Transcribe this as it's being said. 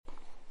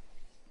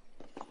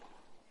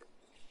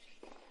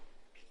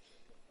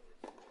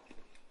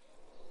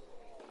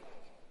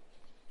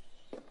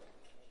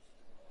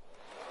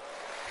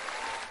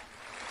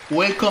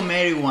Welcome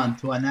everyone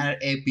to another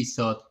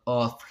episode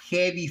of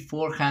Heavy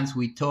Forehands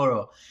with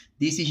Toro.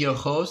 This is your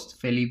host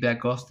Felipe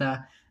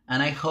Acosta,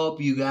 and I hope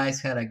you guys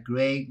had a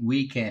great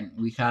weekend.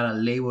 We had a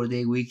Labor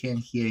Day weekend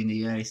here in the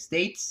United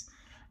States,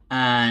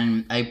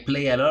 and I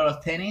play a lot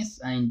of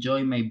tennis. I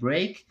enjoy my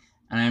break,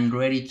 and I'm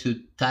ready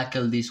to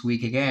tackle this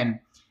week again.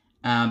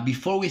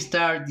 Before we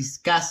start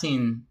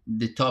discussing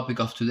the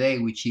topic of today,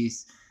 which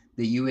is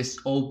the US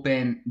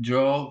Open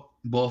draw,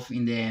 both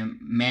in the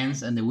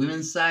men's and the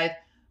women's side,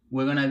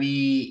 I'm gonna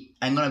be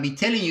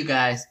telling you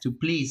guys to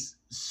please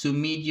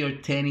submit your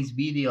tennis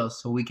videos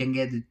so we can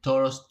get the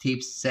Toros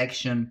tips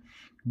section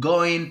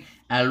going.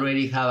 I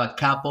already have a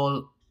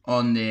couple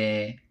on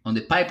the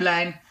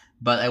pipeline,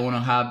 but I want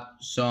to have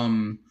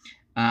some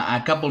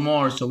a couple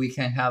more so we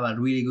can have a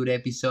really good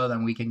episode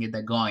and we can get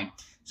that going.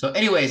 So,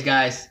 anyways,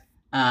 guys,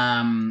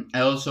 I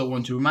also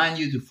want to remind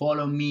you to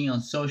follow me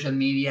on social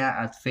media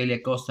at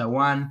Felia Costa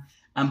One,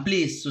 and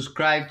please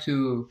subscribe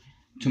to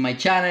my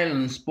channel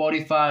on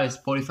Spotify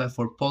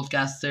for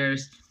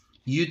podcasters,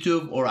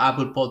 YouTube or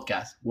Apple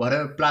Podcasts,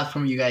 whatever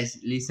platform you guys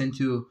listen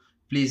to.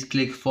 Please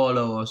click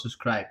follow or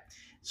subscribe.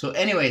 So,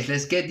 anyways,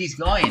 let's get this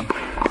going.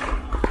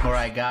 All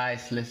right,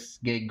 guys, let's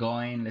get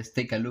going. Let's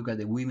take a look at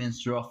the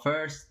women's draw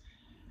first.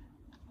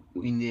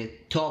 In the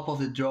top of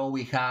the draw,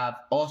 we have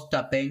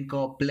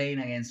Ostapenko playing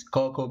against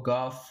Coco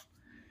Gauff.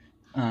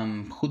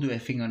 Who do I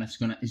think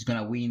is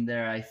gonna win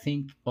there? I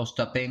think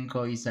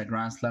Ostapenko is a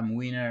Grand Slam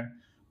winner,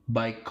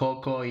 but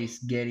Coco is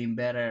getting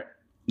better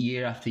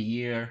year after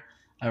year.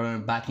 I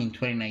remember back in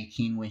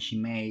 2019 when she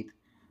made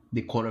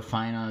the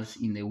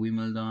quarterfinals in the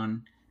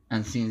Wimbledon,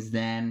 and since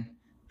then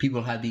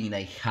people have been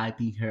like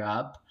hyping her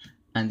up,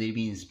 and they've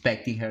been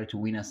expecting her to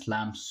win a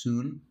slam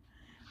soon.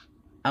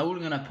 I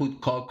was gonna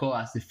put Coco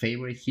as the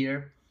favorite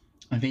here.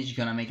 I think she's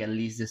gonna make at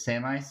least the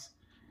semis.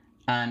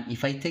 And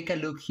if I take a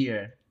look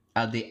here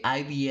at the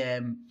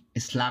IBM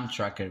Slam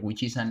Tracker,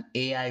 which is an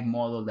AI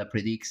model that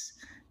predicts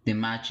the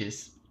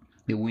matches,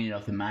 the winner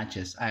of the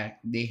matches,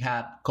 they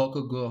have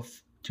Coco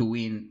Gauff to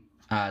win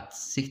at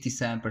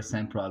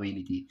 67%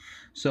 probability.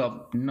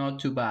 So not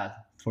too bad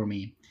for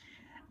me.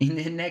 In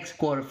the next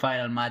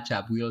quarterfinal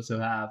matchup, we also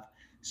have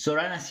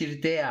Sorana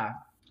Cirtea,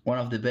 one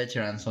of the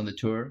veterans on the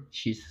tour.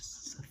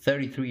 She's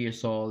 33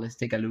 years old. Let's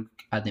take a look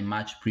at the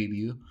match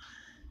preview.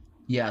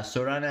 Yeah,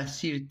 Sorana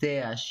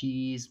Cirtea,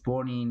 she is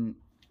born in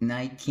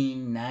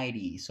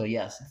 1990. So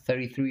yes,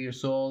 33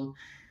 years old.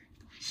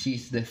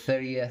 She's the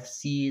 30th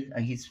seed,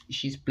 and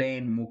she's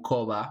playing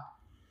Mukova,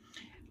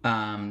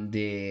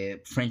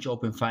 the French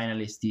Open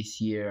finalist this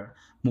year.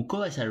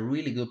 Mukova is a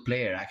really good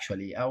player,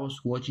 actually. I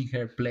was watching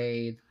her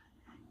play.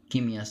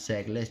 Give me a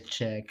sec. Let's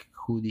check.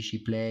 Who did she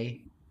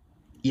play?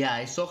 Yeah,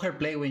 I saw her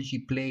play when she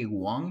played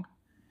Wong,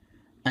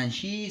 and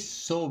she is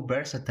so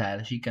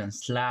versatile. She can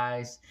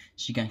slice,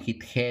 she can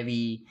hit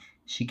heavy,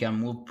 she can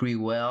move pretty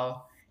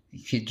well,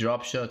 hit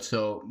drop shots.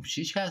 So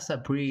she has a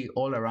pretty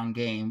all-around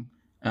game.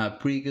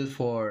 Pretty good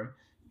for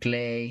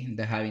clay.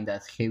 They're having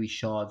that heavy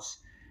shots.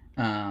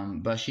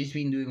 But she's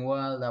been doing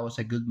well. That was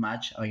a good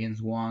match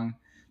against Wong.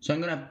 So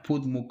I'm gonna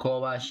put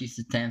Mukova. She's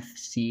the 10th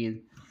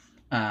seed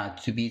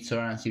to beat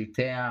Sorana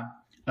Cirtea.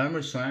 I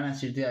remember Sorana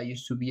Cirtea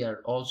used to be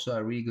also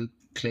a really good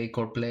clay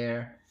court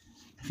player.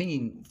 I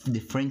think in the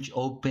French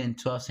Open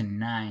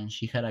 2009,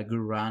 she had a good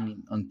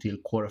run until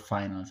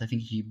quarterfinals. I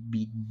think she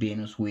beat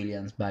Venus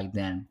Williams back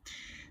then.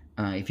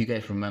 If you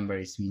guys remember,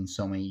 it's been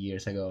so many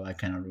years ago, I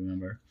cannot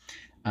remember.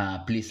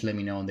 Please let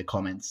me know in the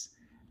comments.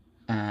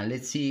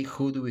 Let's see,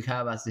 who do we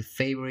have as the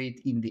favorite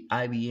in the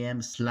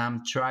IBM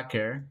Slam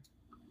Tracker?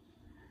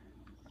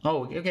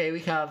 Oh, okay, we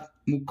have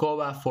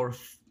Mukova for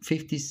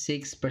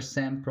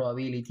 56%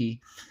 probability.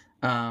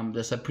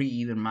 That's a pretty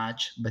even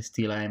match, but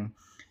still I'm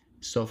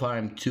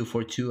 2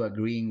 for 2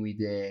 agreeing with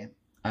the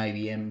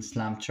IBM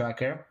Slam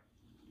Tracker.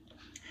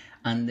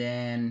 And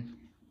then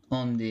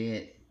on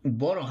the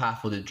bottom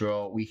half of the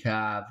draw, we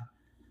have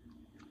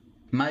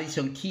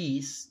Madison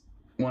Keys,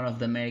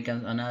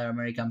 another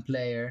American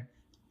player,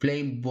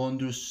 playing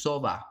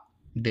Bondrusova,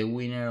 the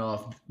winner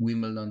of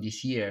Wimbledon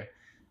this year.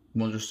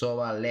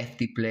 Bondrusova,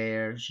 lefty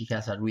player. She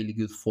has a really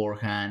good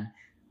forehand.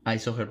 I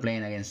saw her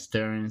playing against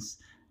Stearns.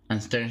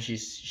 And Stearns,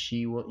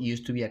 she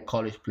used to be a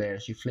college player.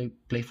 She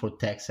played for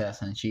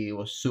Texas, and she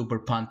was super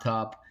pumped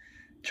up,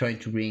 trying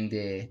to bring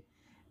the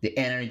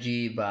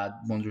energy, but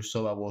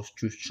Bondrusova was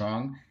too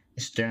strong.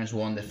 Stearns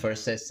won the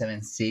first set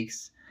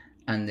 7-6,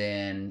 and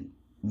then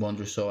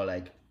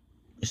Bondrusova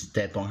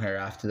stepped on her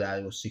after that.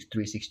 It was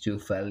 6-3,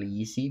 6-2, fairly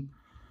easy.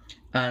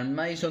 And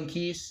Madison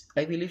Keys,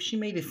 I believe she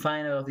made the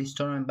final of this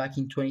tournament back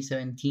in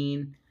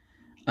 2017,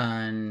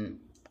 and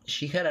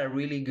she had a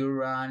really good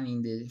run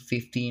in the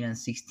 15 and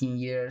 16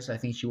 years. I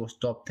think she was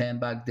top 10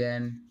 back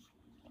then.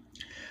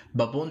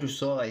 But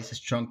Bondrusova is a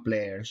strong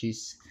player.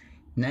 She's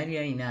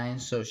 1999,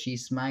 so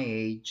she's my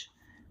age,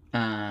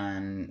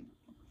 and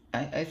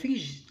I think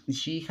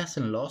she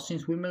hasn't lost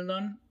since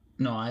Wimbledon.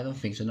 No, I don't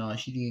think so. No,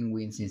 she didn't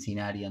win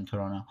Cincinnati and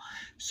Toronto.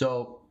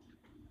 So,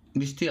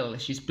 but still,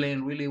 she's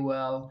playing really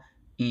well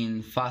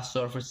in fast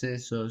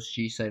surfaces. So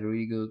she's a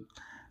really good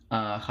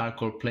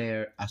hardcore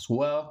player as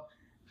well.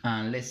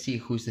 And let's see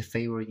who's the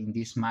favorite in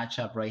this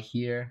matchup right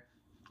here.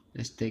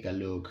 Let's take a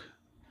look.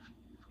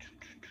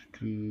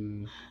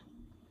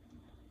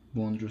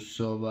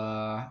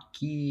 Bondrusova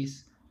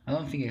keys. I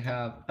don't think I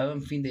have. I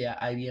don't think the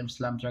IBM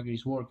Slam Tracker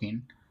is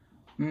working.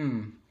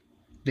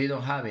 They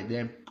don't have it.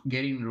 They're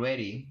getting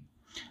ready.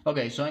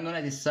 Okay, so I'm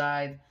gonna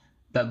decide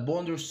that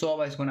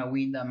Bondrusova is gonna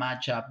win the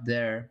matchup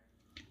there,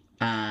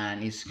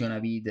 and it's gonna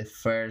be the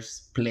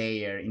first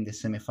player in the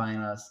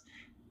semifinals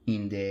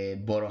in the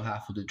bottom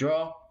half of the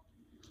draw.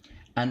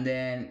 And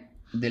then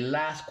the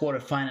last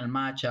quarterfinal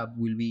matchup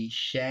will be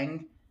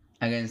Sheng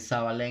against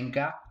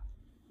Sabalenka.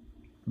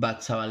 But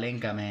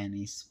Sabalenka, man,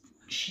 is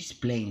she's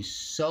playing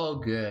so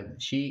good.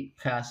 She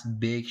has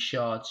big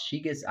shots. She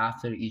gets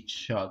after each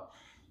shot.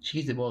 She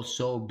hits the ball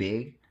so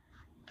big.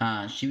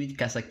 She beat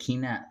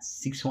Kazakina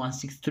 6-1,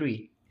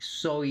 6-3.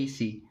 So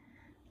easy.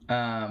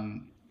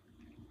 Um,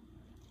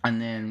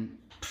 and then,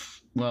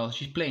 well,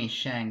 she's playing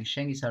Shang.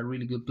 Shang is a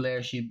really good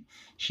player. She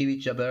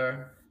beat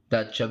Jabeur.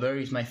 That Jabeur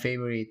is my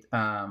favorite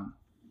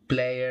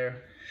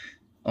player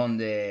on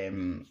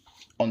the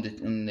on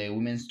the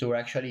women's tour.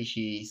 Actually,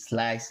 she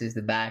slices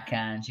the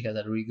backhand. She has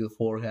a really good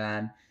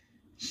forehand.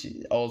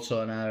 She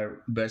also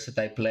another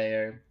versatile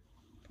player.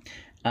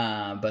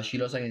 But she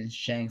lost against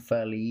Shang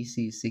fairly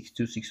easy,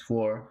 6-2,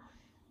 6-4.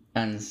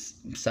 And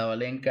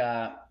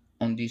Sabalenka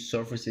on these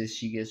surfaces,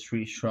 she gets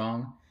really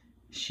strong.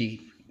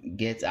 She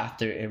gets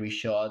after every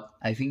shot.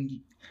 I think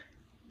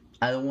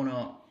I don't want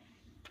to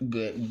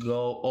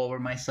go over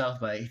myself,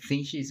 but I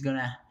think she's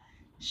gonna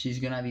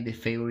be the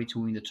favorite to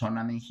win the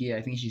tournament here.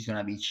 I think she's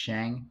gonna beat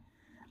Shang.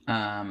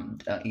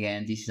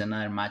 Again, this is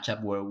another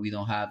matchup where we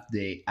don't have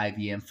the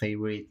IBM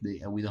favorite.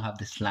 We don't have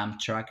the slam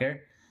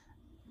tracker,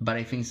 but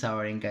I think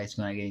Sabalenka is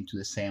gonna get into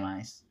the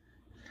semis.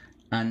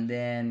 And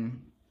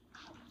then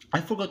I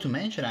forgot to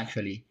mention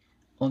actually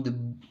on the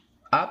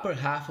upper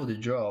half of the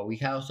draw we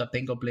have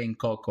Ostapenko playing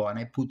Coco, and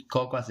I put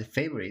Coco as a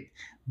favorite,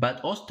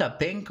 but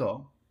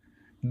Ostapenko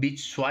beat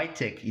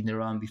Swiatek in the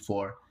round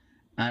before,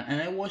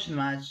 and I watched the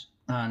match,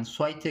 and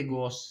Swiatek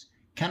was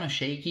kind of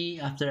shaky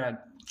after a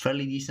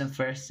fairly decent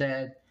first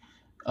set.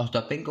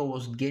 Ostapenko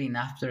was getting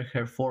after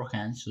her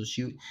forehand, so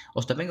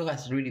Ostapenko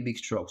has really big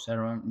strokes. I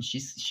don't.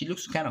 She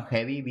looks kind of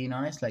heavy, being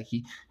honest. Like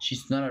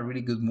she's not a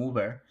really good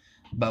mover,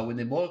 but when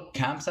the ball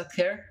comes at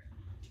her,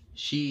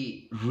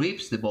 she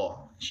rips the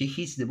ball. She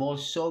hits the ball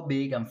so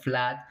big and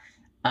flat.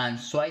 And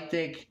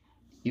Swiatek,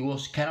 it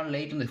was kind of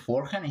late on the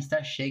forehand. He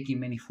started shaking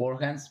many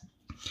forehands.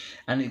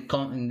 And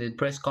in the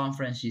press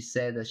conference, she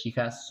said that she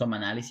has some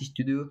analysis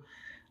to do.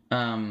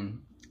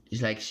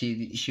 It's like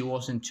she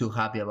wasn't too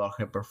happy about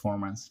her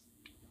performance.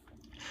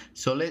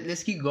 So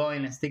let's keep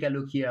going. Let's take a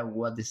look here at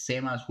what the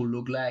semis will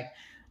look like.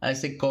 I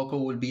said Coco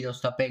will beat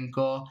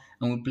Ostapenko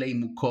and we'll play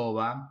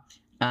Mukova.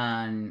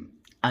 And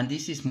and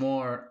this is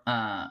more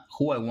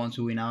who I want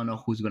to win. I don't know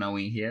who's gonna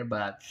win here,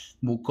 but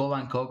Mukova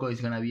and Coco is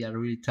gonna be a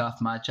really tough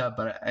matchup.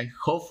 But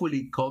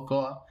hopefully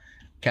Coco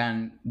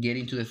can get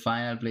into the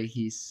final, play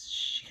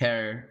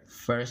her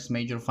first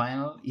major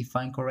final, if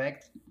I'm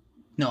correct.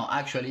 No,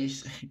 actually,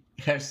 it's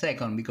her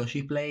second because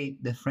she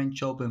played the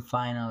French Open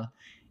final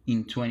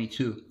in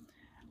 22.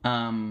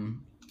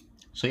 Um,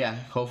 so yeah,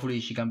 hopefully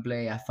she can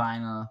play a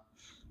final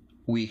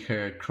with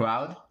her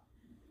crowd.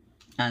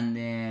 And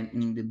then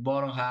in the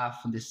bottom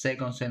half, the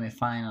second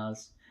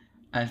semifinals,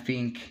 I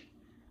think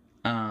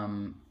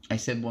I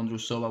said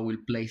Bondrusova will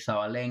play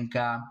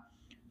Sabalenka,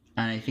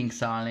 and I think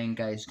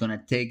Sabalenka is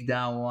gonna take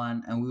that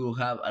one, and we will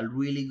have a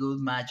really good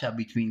matchup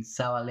between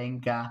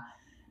Sabalenka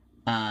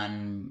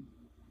and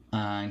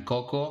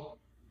Coco.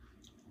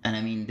 And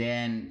I mean,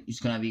 then it's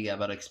gonna be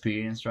about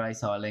experience, right?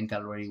 Sabalenka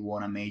already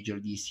won a major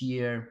this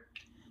year,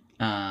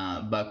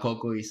 but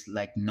Coco is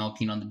like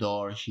knocking on the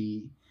door.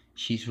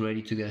 She's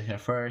ready to get her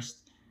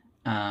first.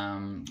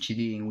 She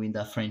didn't win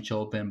that French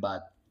Open,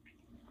 but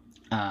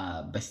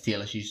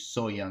still, she's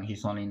so young.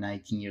 She's only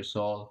 19 years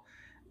old,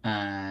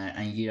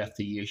 and year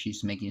after year,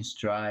 she's making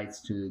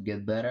strides to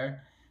get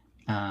better.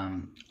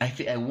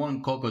 I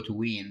want Coco to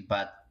win,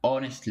 but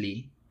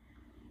honestly,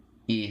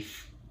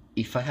 if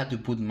if I had to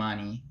put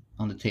money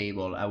on the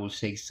table, I would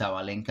say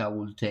Sabalenka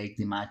will take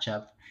the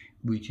matchup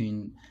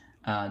between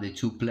the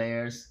two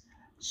players.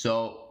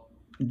 So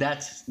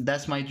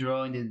that's my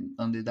draw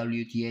on the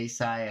WTA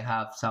side. I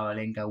have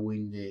Sabalenka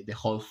win the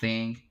whole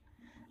thing,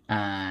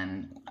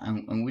 and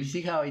we'll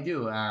see how I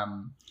do.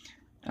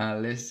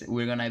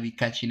 We're gonna be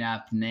catching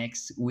up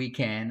next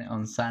weekend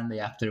on Sunday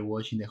after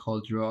watching the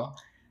whole draw,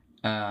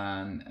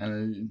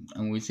 and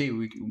we'll see.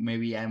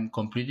 Maybe I'm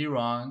completely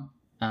wrong,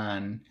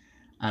 and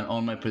and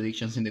all my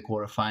predictions in the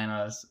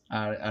quarterfinals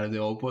are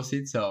the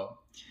opposite. So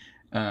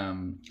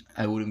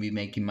I wouldn't be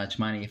making much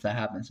money if that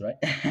happens, right?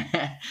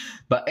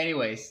 But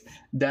anyways,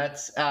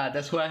 that's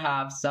who I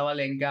have.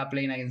 Sabalenka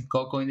playing against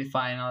Coco in the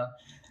final.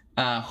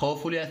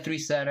 Hopefully a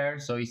three-setter,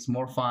 so it's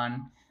more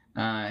fun.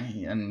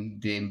 And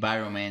the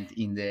environment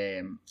in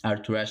the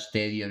Arthur Ashe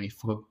Stadium,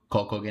 if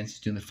Coco gets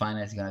to the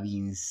final, is gonna be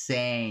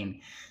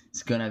insane.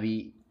 It's gonna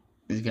be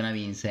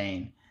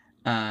insane.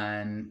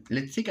 And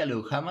let's take a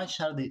look. How much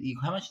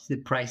is the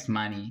prize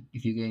money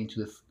if you get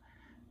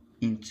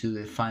into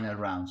the final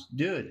rounds?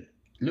 Dude,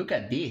 look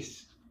at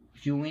this.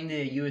 If you win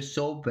the US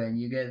Open,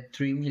 you get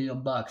 $3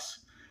 million.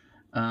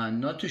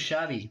 Not too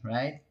shabby,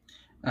 right?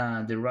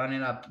 The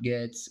runner up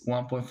gets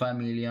 1.5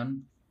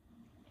 million,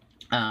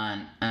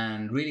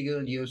 and really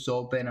good US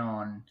Open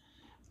on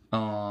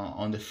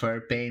the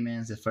fair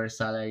payments, the fair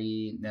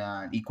salary,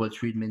 equal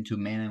treatment to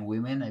men and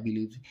women. I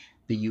believe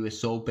the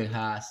US Open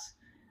has,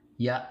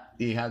 yeah,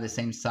 it has the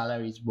same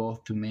salaries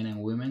both to men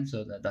and women,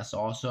 so that's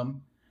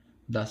awesome.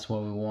 That's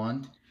what we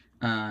want.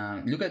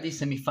 Look at these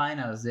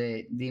semifinals.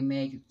 They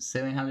make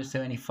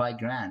 775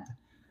 grand.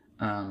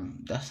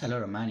 That's a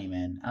lot of money,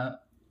 man.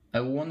 I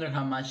wonder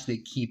how much they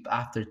keep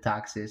after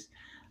taxes.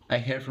 I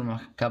heard from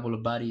a couple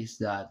of buddies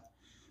that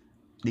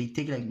they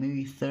take like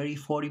maybe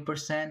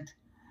 30-40%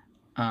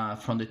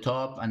 from the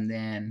top, and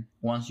then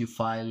once you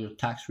file your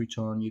tax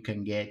return, you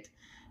can get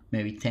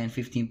maybe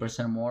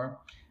 10-15% more.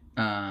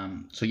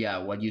 So yeah,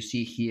 what you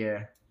see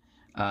here,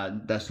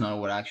 that's not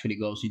what actually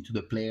goes into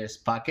the players'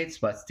 pockets,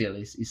 but still,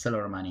 it's a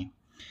lot of money.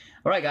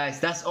 All right, guys,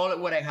 that's all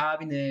what I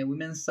have in the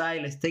women's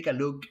side. Let's take a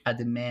look at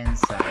the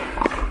men's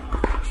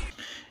side.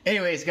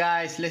 Anyways,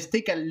 guys, let's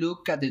take a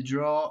look at the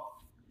draw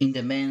in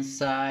the men's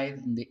side,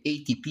 in the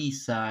ATP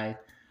side.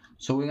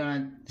 So we're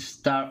gonna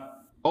start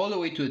all the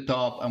way to the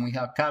top, and we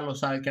have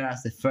Carlos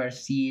Alcaraz, the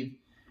first seed,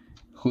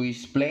 who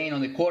is playing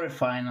on the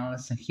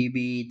quarterfinals, and he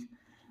beat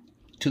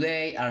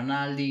today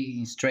Arnaldi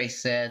in straight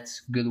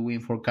sets. Good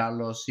win for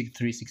Carlos,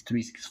 6-3,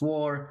 6-3,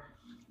 6-4.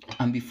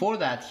 And before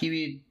that, he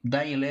beat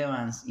Daniel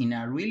Evans in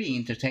a really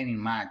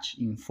entertaining match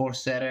in four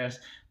setters.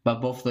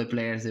 But both the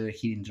players, they were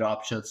hitting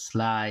drop shots,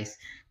 slice,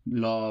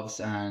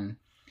 loves, and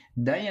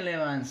Daniel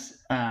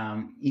Evans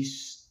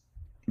is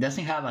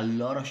doesn't have a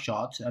lot of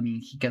shots. I mean,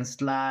 he can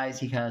slice.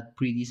 He had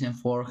pretty decent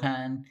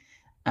forehand.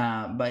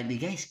 But the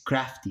guy is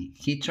crafty.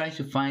 He tries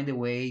to find a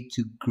way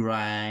to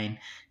grind.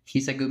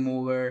 He's a good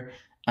mover.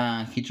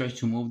 He tries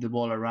to move the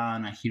ball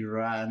around, and he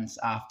runs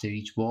after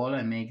each ball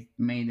and made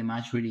the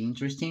match really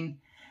interesting.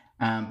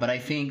 But I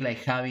think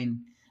like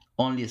having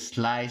only a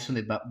slice on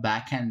the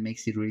backhand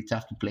makes it really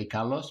tough to play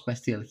Carlos. But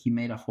still, he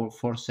made a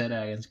 4-4 setter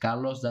against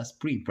Carlos. That's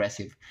pretty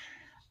impressive.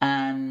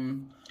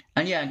 And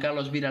and yeah,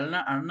 Carlos beat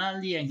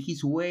Arnaldi, and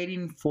he's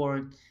waiting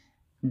for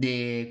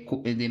the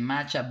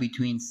matchup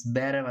between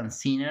Zverev and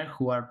Sinner,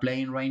 who are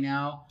playing right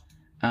now,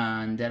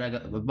 and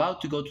they're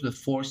about to go to the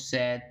fourth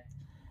set.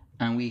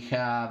 And we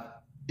have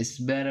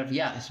Zverev.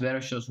 Yeah,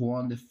 Zverev just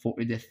won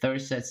the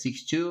third set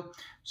 6-2.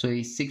 So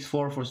it's 6-4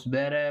 for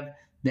Zverev,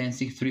 then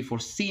 6-3 for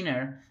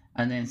Sinner,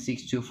 and then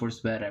 6-2 for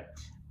Zverev.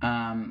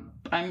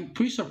 I'm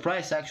pretty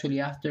surprised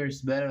actually after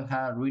Zverev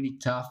had a really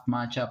tough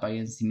matchup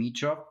against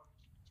Dimitrov,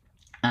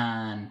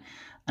 and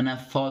I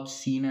thought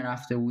Sinner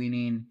after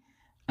winning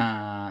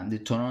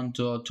the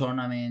Toronto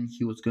tournament,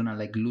 he was gonna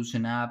like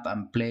loosen up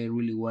and play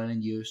really well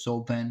in the US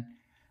Open.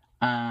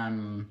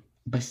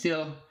 But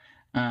still,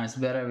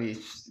 Zverev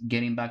is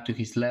getting back to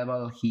his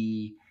level.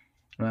 He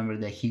remember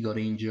that he got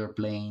injured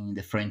playing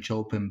the French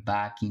Open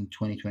back in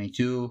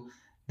 2022.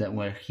 That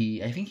where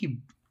I think he,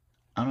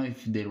 I don't know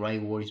if the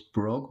right word is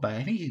broke, but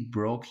I think he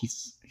broke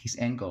his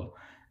ankle,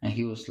 and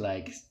he was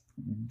like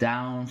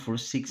down for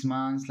 6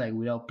 months, like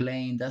without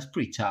playing. That's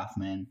pretty tough,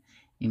 man.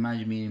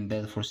 Imagine being in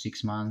bed for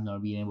 6 months,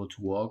 not being able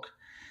to walk.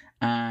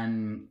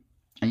 And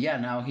yeah,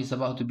 now he's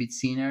about to beat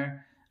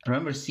Sinner. I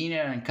remember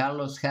Sinner and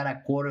Carlos had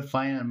a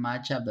quarterfinal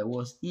matchup that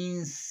was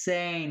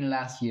insane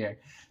last year.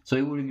 So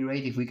it would be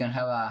great if we can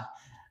have a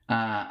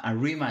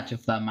rematch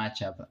of that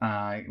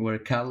matchup where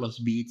Carlos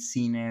beats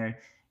Sinner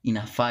in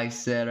a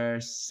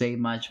five-setter,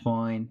 same match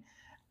point.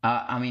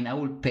 I mean, I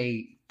would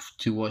pay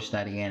to watch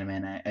that again,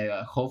 man.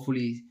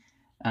 Hopefully,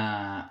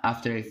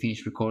 after I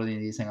finish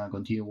recording this, I'm gonna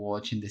continue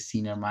watching the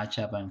Sinner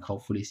matchup, and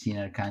hopefully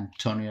Sinner can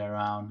turn it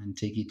around and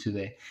take it to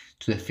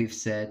the fifth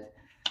set.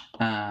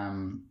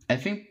 I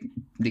think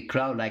the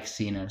crowd likes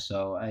Sinner,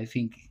 so I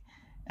think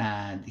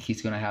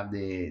he's gonna have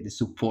the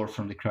support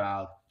from the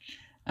crowd.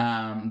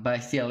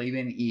 But still,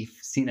 even if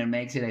Sinner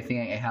makes it, I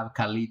think I have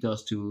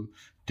Carlitos to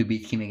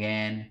beat him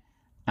again.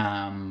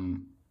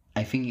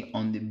 I think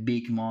on the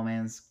big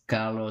moments,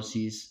 Carlos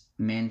is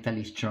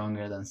mentally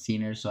stronger than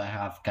Sinner, so I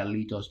have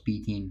Carlitos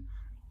beating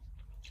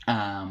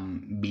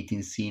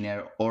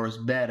Sinner or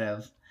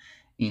Zverev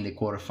in the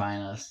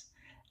quarterfinals.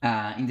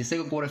 In the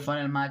second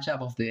quarterfinal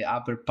matchup of the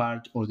upper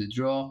part of the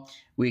draw,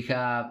 we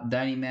have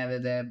Dani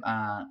Medvedev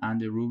and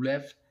Andrei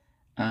Rublev,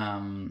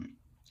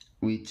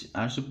 which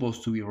are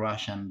supposed to be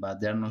Russian,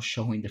 but they're not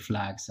showing the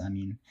flags. I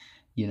mean,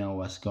 you know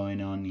what's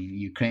going on in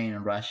Ukraine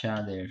and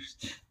Russia.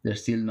 They're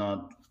still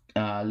not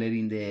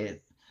letting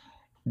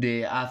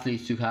the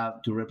athletes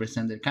to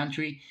represent their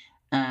country,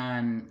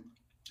 and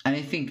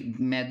I think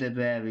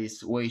Medvedev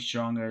is way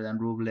stronger than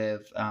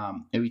Rublev.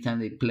 Every time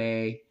they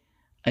play,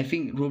 I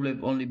think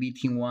Rublev only beat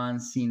him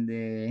once in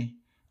the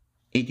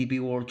ATP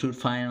World Tour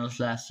Finals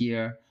last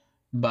year,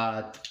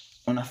 but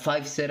on a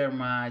five-setter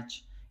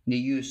match in the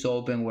US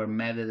Open where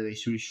Medvedev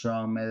is really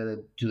strong,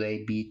 Medvedev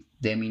today beat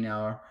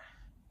Deminar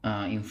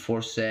in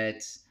four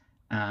sets.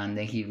 and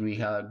then he really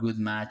had a good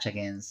match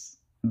against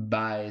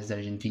Baez, the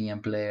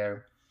Argentinian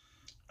player.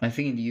 I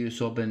think in the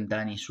US Open,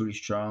 Danny's really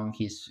strong.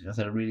 He's has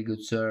a really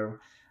good serve,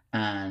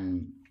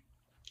 and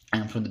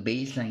from the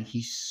baseline,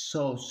 he's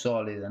so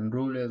solid. And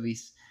Rublev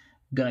is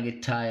gonna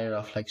get tired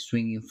of like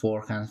swinging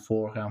forehand,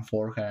 forehand,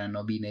 forehand, and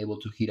not being able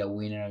to hit a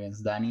winner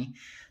against Danny.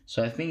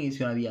 So I think it's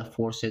gonna be a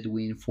four-set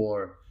win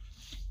for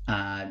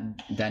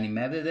Danny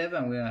Medvedev,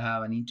 and we're gonna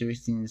have an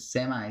interesting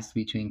semis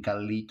between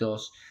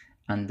Carlitos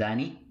and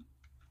Danny.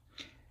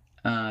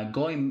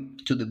 Going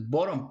to the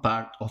bottom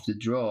part of the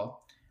draw,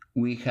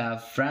 we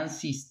have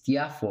Francis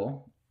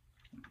Tiafo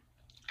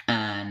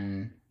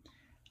and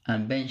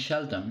Ben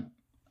Shelton,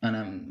 an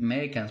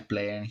American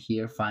player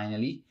here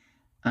finally.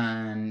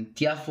 And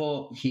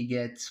Tiafo, he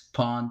gets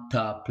pumped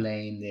up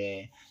playing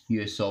the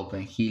US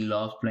Open. He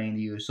loves playing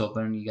the US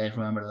Open. You guys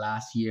remember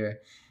last year,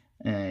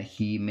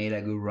 he made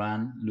a good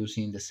run,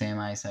 losing the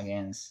semis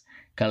against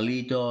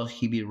Carlitos.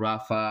 He beat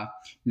Rafa,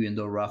 even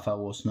though Rafa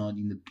was not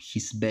in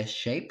his best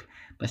shape.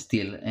 But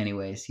still,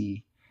 anyways,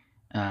 he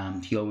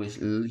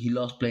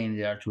loves playing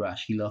the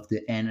entourage. He loved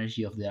the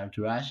energy of the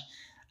entourage.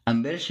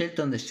 And Bear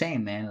Shelton the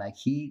same, man. Like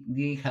he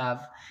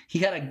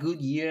had a good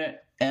year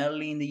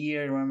early in the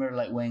year. Remember,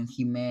 like when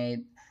he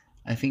made,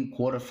 I think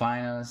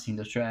quarterfinals in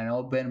the Australian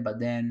Open, but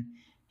then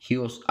he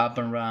was up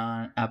and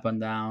run, up and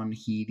down.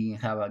 He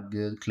didn't have a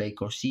good clay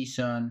court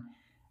season,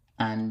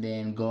 and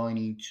then going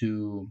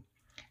into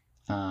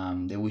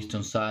the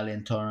Winston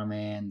Salem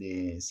tournament,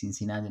 the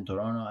Cincinnati and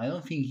Toronto. I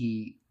don't think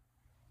he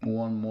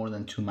won more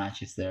than two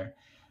matches there.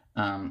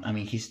 I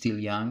mean, he's still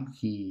young.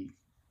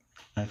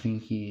 I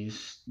think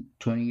he's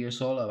 20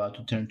 years old, about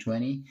to turn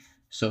 20.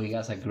 So he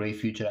has a great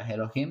future ahead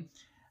of him.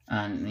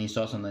 And it's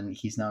awesome that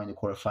he's now in the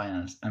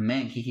quarterfinals. And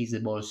man, he hits the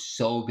ball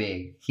so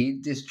big. He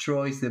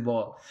destroys the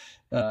ball.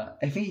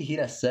 I think he hit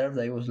a serve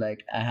that was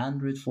like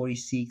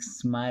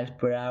 146 miles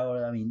per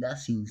hour. I mean,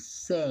 that's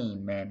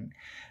insane, man.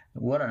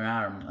 What an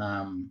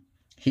arm.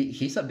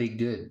 He's a big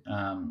dude.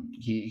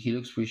 He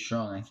looks pretty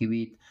strong, and he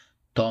beat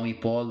Tommy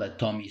Paul. That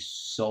Tommy is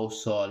so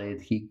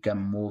solid. He can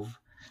move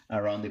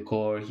around the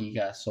court. He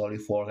has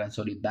solid forehand,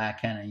 solid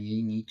backhand, and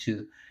you need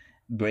to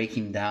break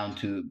him down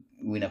to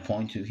win a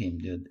point to him,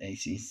 dude.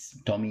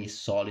 Tommy is a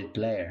solid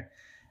player.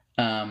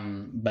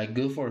 But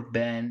good for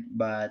Ben.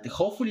 But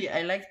hopefully,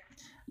 I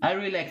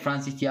really like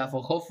Francis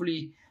Tiafo.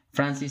 Hopefully,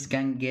 Francis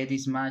can get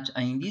this match.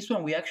 And in this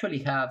one, we actually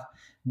have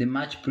the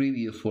match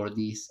preview for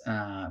this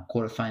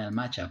quarterfinal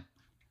matchup.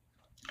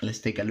 Let's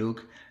take a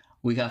look.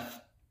 We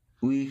have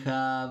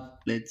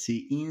let's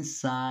see,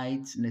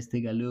 insights. Let's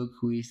take a look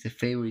who is the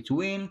favorite to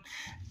win.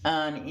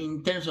 And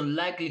in terms of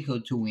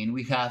likelihood to win,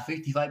 we have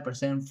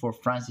 55% for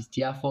Francis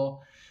Tiafo.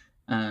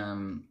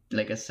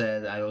 Like I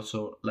said, I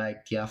also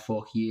like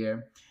Tiafo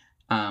here.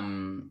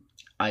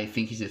 I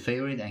think he's a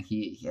favorite, and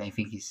I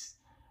think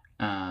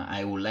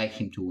I would like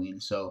him to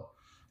win. So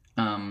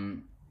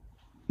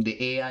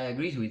the AI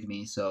agrees with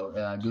me,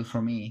 so good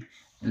for me.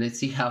 Let's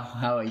see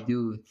how I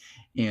do.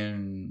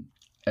 In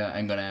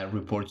I'm gonna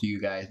report to you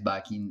guys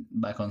back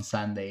on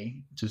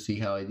Sunday to see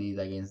how I did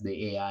against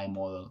the AI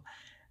model.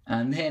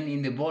 And then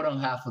in the bottom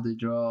half of the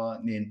draw,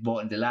 in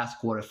the last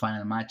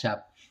quarterfinal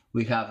matchup,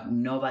 we have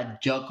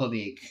Novak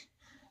Djokovic,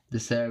 the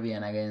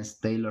Serbian,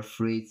 against Taylor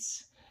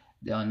Fritz,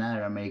 the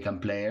another American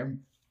player.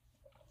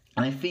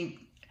 And I think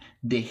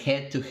the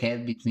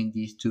head-to-head between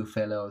these two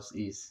fellows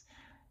is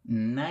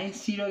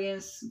 9-0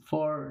 against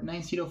for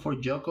 9-0 for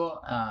Joko.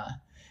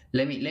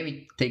 Let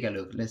me take a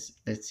look. Let's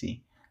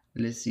see.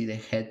 Let's see the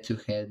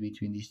head-to-head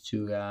between these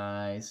two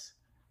guys.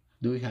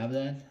 Do we have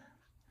that?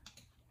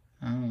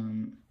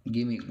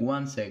 Give me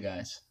one sec,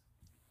 guys.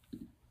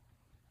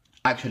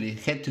 Actually,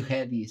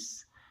 head-to-head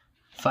is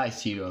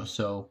 5-0.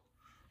 So,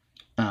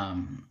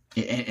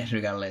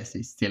 regardless,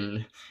 it's still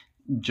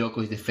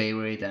Joko is the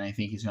favorite, and I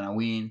think he's gonna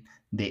win.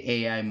 The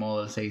AI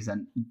model says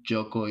that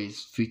Joko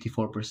is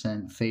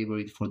 54%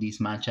 favorite for this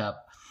matchup.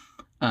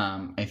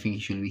 I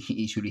think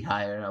he should be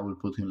higher. I will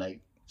put him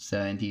like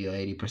 70 or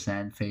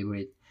 80%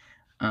 favorite.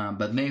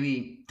 But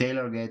maybe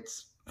Taylor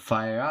gets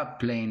fired up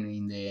playing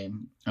in the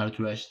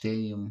Arthur Ashe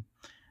Stadium,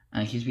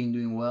 and he's been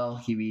doing well.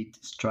 He beat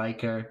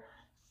Striker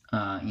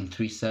in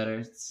 3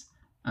 setters,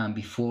 and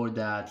before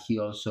that he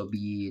also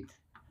he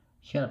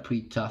had a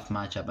pretty tough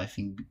matchup, I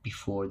think,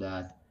 before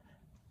that.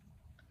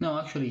 No,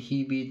 actually,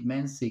 he beat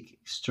Mensik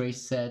straight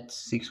set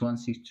 6-1,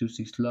 6-2,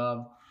 6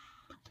 love.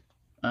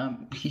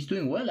 He's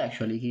doing well,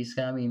 actually. He's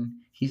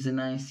a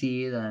 9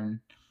 seed, and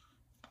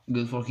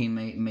good for him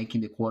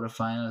making the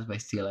quarterfinals.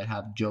 But still, I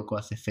have Joko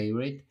as a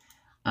favorite.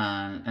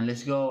 And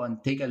let's go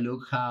and take a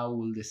look how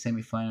will the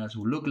semifinals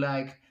will look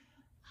like.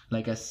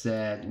 Like I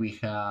said, we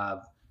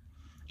have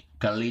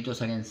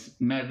Carlitos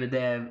against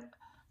Medvedev.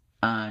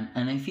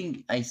 And I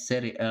think I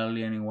said it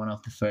earlier in one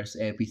of the first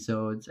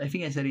episodes. I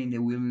think I said it in the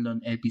Wimbledon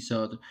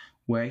episode,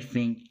 where I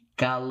think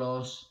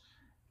Carlos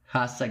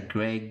has a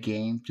great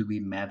game to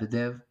beat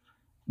Medvedev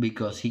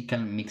because he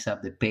can mix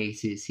up the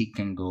paces, he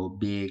can go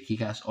big, he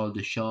has all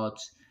the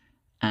shots,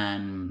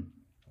 and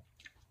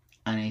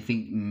and I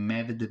think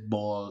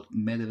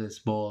Medvedev's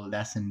ball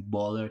doesn't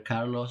bother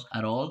Carlos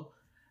at all.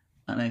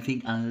 And I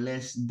think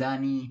unless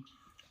Danny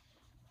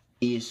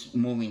is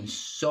moving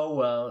so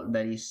well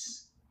that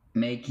is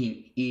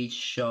making each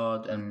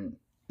shot and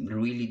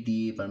really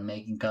deep and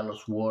making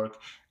Carlos work,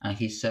 and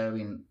he's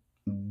serving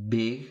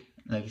big,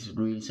 like he's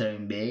really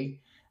serving big,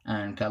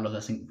 and Carlos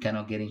doesn't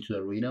cannot get into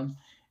the rhythm.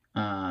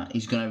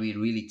 It's gonna be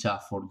really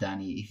tough for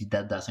Danny if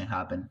that doesn't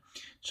happen.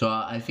 So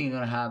I think we're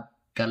gonna have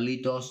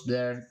Carlitos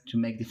there to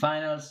make the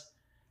finals,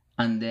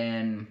 and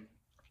then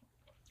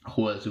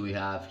who else do we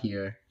have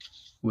here?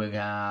 We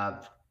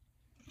have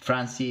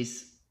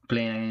Francis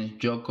playing against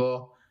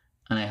Joko,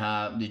 and I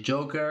have the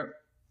Joker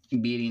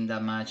beating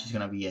that match. Is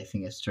gonna be, I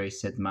think, a straight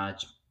set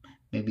match,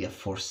 maybe a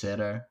four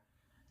setter.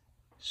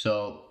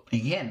 So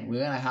again,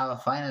 we're gonna have a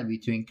final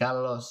between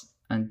Carlos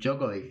and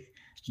Djokovic.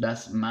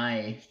 That's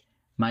my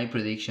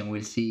prediction.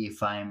 We'll see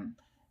if I'm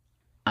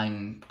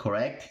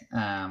correct.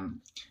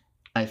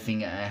 I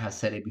think I have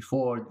said it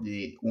before.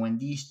 When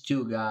these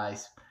two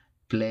guys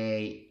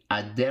play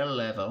at their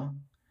level,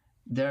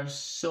 they're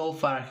so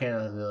far ahead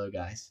of the other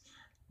guys.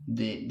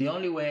 The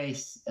only way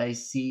I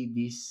see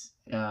this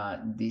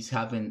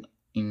happen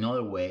in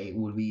another way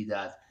would be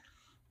that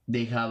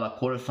they have a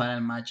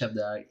quarterfinal matchup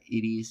that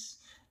it is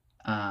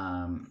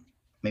um,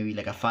 maybe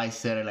like a five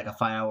setter, like a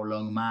 5 hour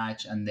long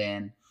match, and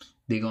then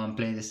they go and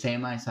play the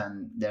semis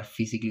and they're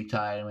physically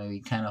tired, maybe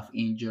kind of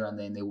injured, and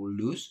then they will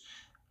lose.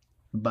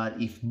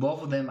 But if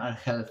both of them are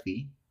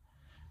healthy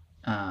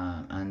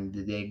and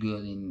they're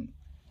good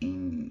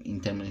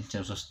in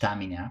terms of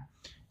stamina,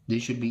 they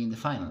should be in the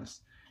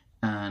finals.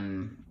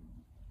 And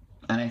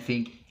I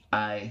think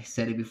I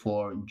said it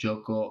before,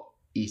 Joko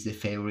is the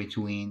favorite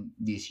to win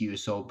this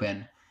US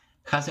Open.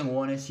 Hasn't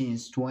won it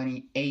since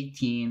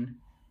 2018.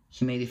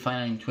 He made the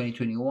final in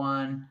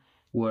 2021,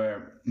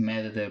 where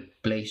Medvedev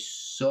played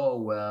so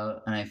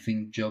well, and I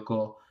think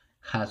Joko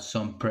had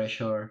some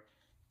pressure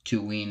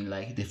to win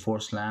like the four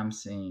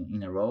slams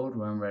in a row.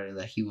 Remember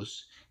that he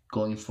was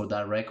going for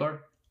that record.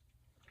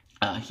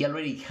 He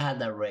already had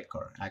that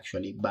record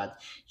actually,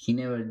 but he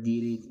never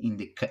did it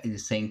in the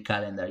same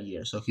calendar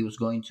year. So he was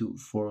going to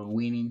for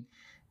winning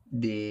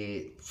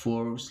the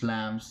four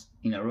slams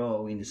in a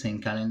row in the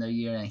same calendar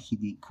year, and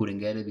couldn't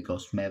get it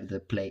because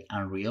Medvedev played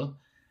unreal.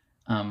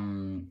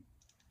 Um,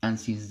 and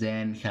since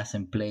then, he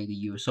hasn't played the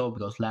USO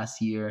because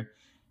last year,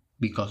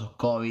 because of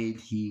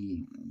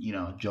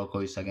COVID, Joko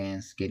is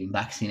against getting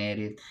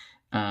vaccinated.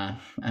 I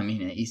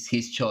mean, it's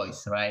his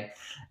choice, right?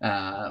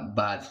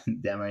 But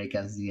the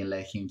Americans didn't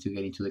let him to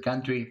get into the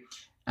country,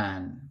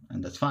 and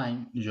that's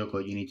fine. Joko,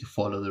 you need to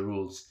follow the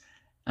rules.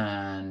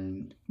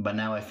 But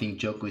now I think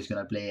Joko is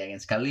gonna play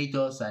against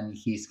Carlitos, and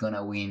he's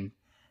gonna win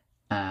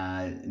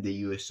the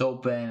U.S.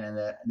 Open, and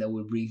that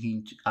will bring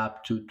him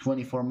up to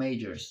 24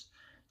 majors.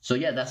 So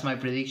yeah, that's my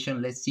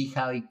prediction. Let's see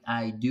how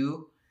I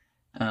do.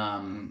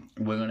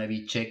 We're gonna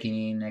be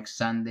checking in next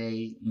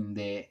Sunday in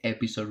the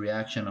episode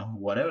reaction of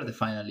whatever the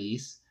final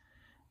is.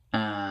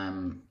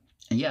 And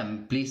yeah,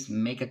 please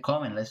make a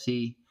comment. Let's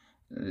see.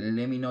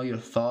 Let me know your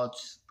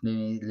thoughts.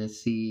 Let's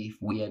see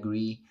if we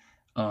agree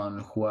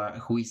on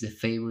who is the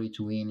favorite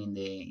to win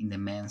in the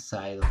men's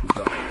side of the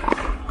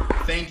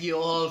draw. Thank you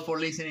all for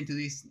listening to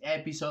this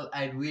episode.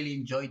 I really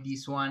enjoyed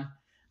this one.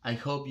 I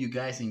hope you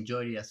guys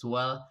enjoyed it as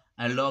well.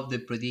 I love the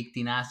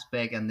predicting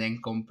aspect and then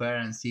compare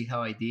and see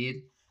how I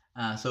did.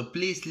 So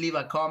please leave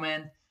a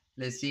comment.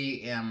 Let's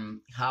see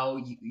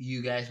how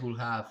you guys will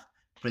have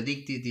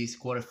predicted these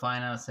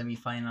quarterfinals,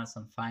 semifinals,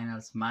 and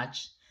finals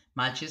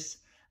matches.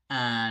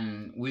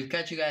 And we'll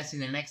catch you guys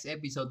in the next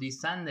episode this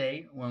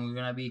Sunday when we're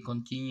gonna be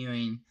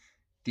continuing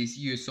this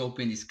US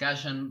Open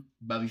discussion.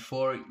 But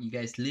before you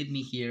guys leave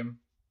me here,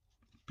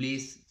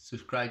 please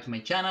subscribe to my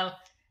channel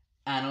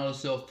and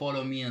also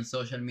follow me on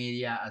social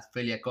media at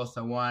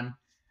FeliaCosta1.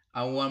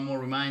 And one more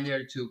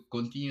reminder to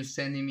continue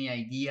sending me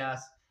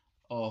ideas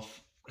of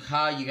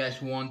how you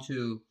guys want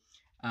to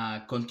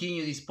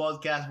continue this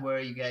podcast, where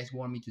you guys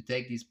want me to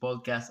take this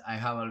podcast. I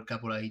have a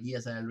couple of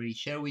ideas I already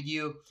shared with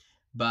you,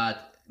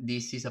 but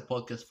this is a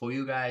podcast for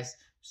you guys.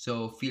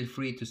 So feel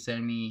free to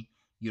send me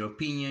your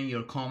opinion,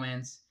 your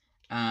comments,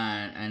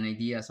 and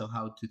ideas of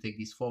how to take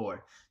this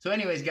forward. So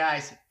anyways,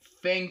 guys,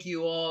 thank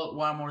you all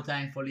one more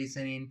time for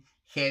listening.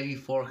 Heavy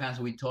forehands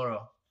with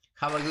Toro.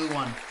 Have a good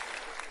one.